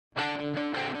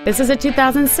This is a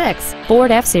 2006 Ford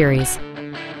F-Series.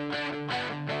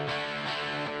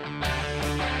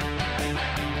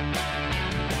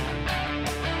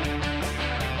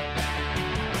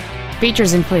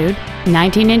 Features include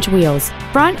 19-inch wheels,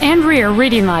 front and rear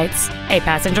reading lights, a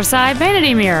passenger side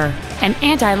vanity mirror, an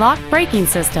anti-lock braking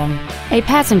system, a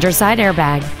passenger side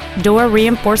airbag, door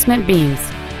reinforcement beams,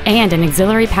 and an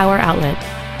auxiliary power outlet.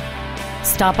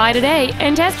 Stop by today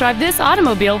and test drive this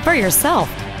automobile for yourself.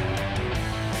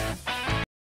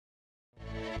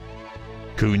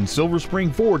 Koons Silver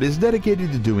Spring Ford is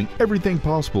dedicated to doing everything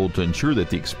possible to ensure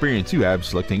that the experience you have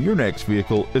selecting your next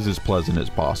vehicle is as pleasant as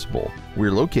possible.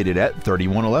 We're located at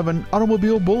 3111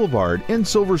 Automobile Boulevard in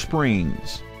Silver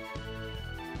Springs.